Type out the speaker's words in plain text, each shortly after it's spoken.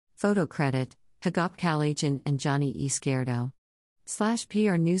Photo credit, Hagop Kalajian and Johnny Izquierdo.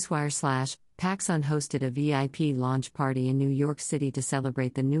 /PR Newswire /PacSun hosted a VIP launch party in New York City to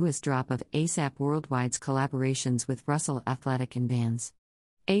celebrate the newest drop of ASAP Worldwide's collaborations with Russell Athletic and Vans.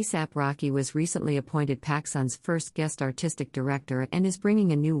 ASAP Rocky was recently appointed PacSun's first guest artistic director and is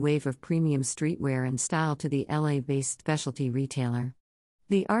bringing a new wave of premium streetwear and style to the LA-based specialty retailer.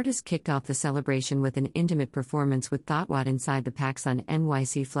 The artist kicked off the celebration with an intimate performance with Thoughtwat inside the PacSun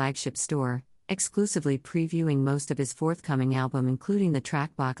NYC flagship store, exclusively previewing most of his forthcoming album, including the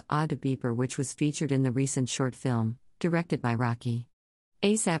track Bach Aude Beeper, which was featured in the recent short film, directed by Rocky.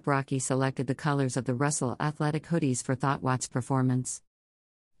 ASAP Rocky selected the colors of the Russell Athletic hoodies for Thoughtwat's performance.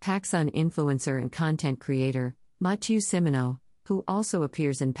 PacSun influencer and content creator, Mathieu Simino, who also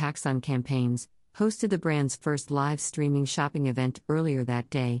appears in PacSun campaigns, hosted the brand's first live streaming shopping event earlier that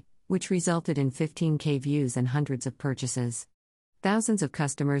day, which resulted in 15,000 views and hundreds of purchases. Thousands of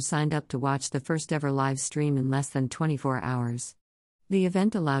customers signed up to watch the first ever live stream in less than 24 hours. The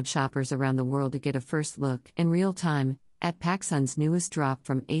event allowed shoppers around the world to get a first look, in real time, at PacSun's newest drop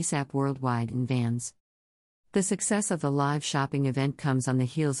from ASAP Worldwide and Vans. The success of the live shopping event comes on the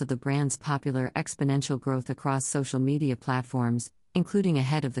heels of the brand's popular exponential growth across social media platforms, including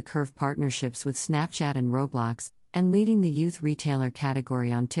ahead of the curve partnerships with Snapchat and Roblox, and leading the youth retailer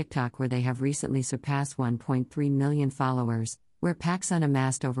category on TikTok, where they have recently surpassed 1.3 million followers, where PacSun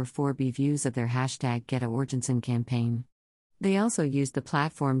amassed over 4B views of their #GetaOrjanson campaign. They also used the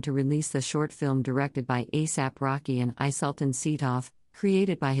platform to release the short film directed by ASAP Rocky and Isultan Seethoff,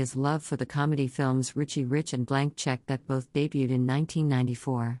 created by his love for the comedy films Richie Rich and Blank Check that both debuted in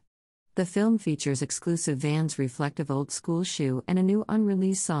 1994. The film features exclusive Vans reflective old school shoe and a new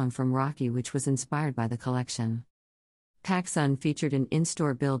unreleased song from Rocky, which was inspired by the collection. PacSun featured an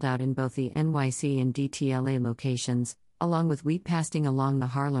in-store build-out in both the NYC and DTLA locations, along with wheatpasting along the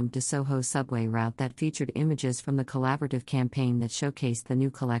Harlem to Soho subway route that featured images from the collaborative campaign that showcased the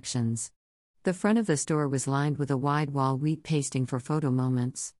new collections. The front of the store was lined with a wide-wall wheat pasting for photo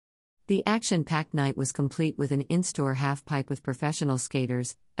moments. The action-packed night was complete with an in-store half-pipe with professional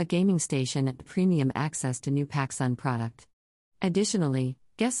skaters, a gaming station, and premium access to new PacSun product. Additionally,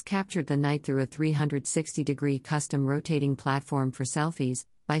 guests captured the night through a 360-degree custom rotating platform for selfies,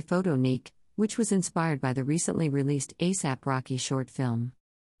 by Photonique, which was inspired by the recently released ASAP Rocky short film.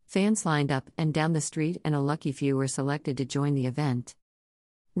 Fans lined up and down the street, and a lucky few were selected to join the event.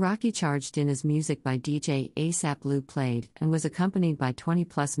 Rocky charged in as music by DJ ASAP Blue played and was accompanied by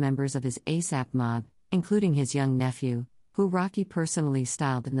 20-plus members of his ASAP mob, including his young nephew, who Rocky personally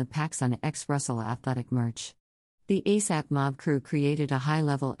styled in the PacSun X Russell Athletic merch. The ASAP mob crew created a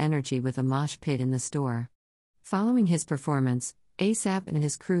high-level energy with a mosh pit in the store. Following his performance, ASAP and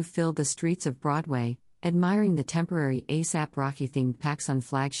his crew filled the streets of Broadway, admiring the temporary ASAP Rocky-themed PacSun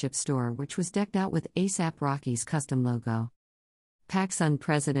flagship store, which was decked out with ASAP Rocky's custom logo. PacSun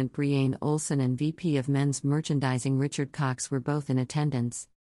President Brianne Olsen and VP of Men's Merchandising Richard Cox were both in attendance.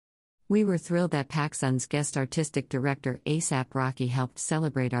 "We were thrilled that PacSun's guest artistic director ASAP Rocky helped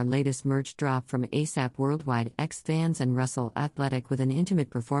celebrate our latest merch drop from ASAP Worldwide x Vans and Russell Athletic with an intimate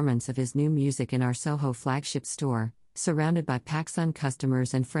performance of his new music in our Soho flagship store, surrounded by PacSun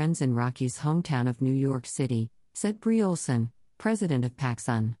customers and friends in Rocky's hometown of New York City," said Brie Olsen, president of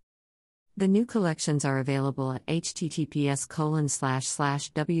PacSun. The new collections are available at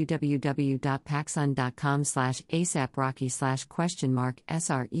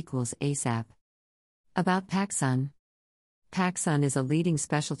https://www.pacsun.com/asaprocky/?SR=ASAP. About PacSun. PacSun is a leading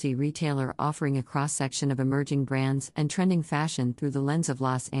specialty retailer offering a cross-section of emerging brands and trending fashion through the lens of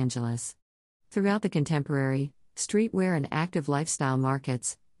Los Angeles. Throughout the contemporary, streetwear and active lifestyle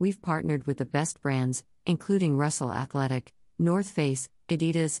markets, we've partnered with the best brands, including Russell Athletic, North Face,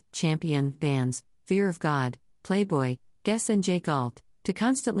 Adidas, Champion, Vans, Fear of God, Playboy, Guess and J. Galt, to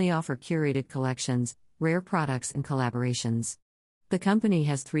constantly offer curated collections, rare products and collaborations. The company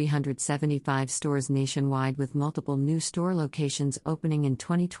has 375 stores nationwide with multiple new store locations opening in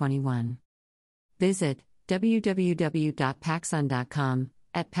 2021. Visit www.pacsun.com,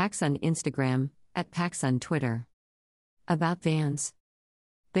 at PacSun Instagram, at PacSun Twitter. About Vans.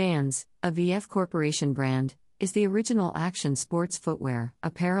 Vans, a VF Corporation brand, is the original action sports footwear,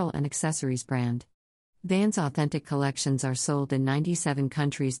 apparel and accessories brand. Vans' authentic collections are sold in 97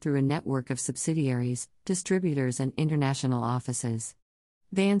 countries through a network of subsidiaries, distributors and international offices.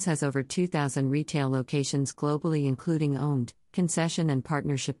 Vans has over 2,000 retail locations globally, including owned, concession and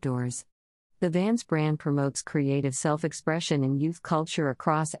partnership doors. The Vans brand promotes creative self-expression in youth culture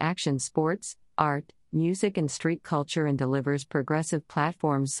across action sports, art, music and street culture, and delivers progressive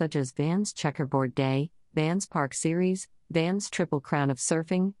platforms such as Vans Checkerboard Day, Vans Park Series, Vans Triple Crown of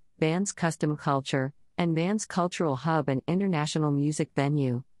Surfing, Vans Custom Culture, and Vans Cultural Hub and International Music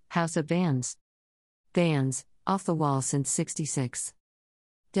Venue, House of Vans. Vans, off the wall since '66.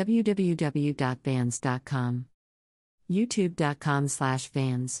 www.vans.com.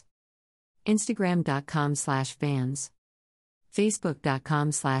 youtube.com/vans. instagram.com/vans.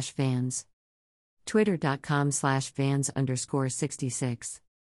 facebook.com/vans. twitter.com/vans_66.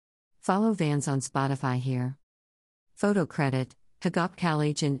 Follow Vans on Spotify here. Photo credit, Hagop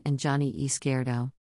Kalajian and Johnny Izquierdo.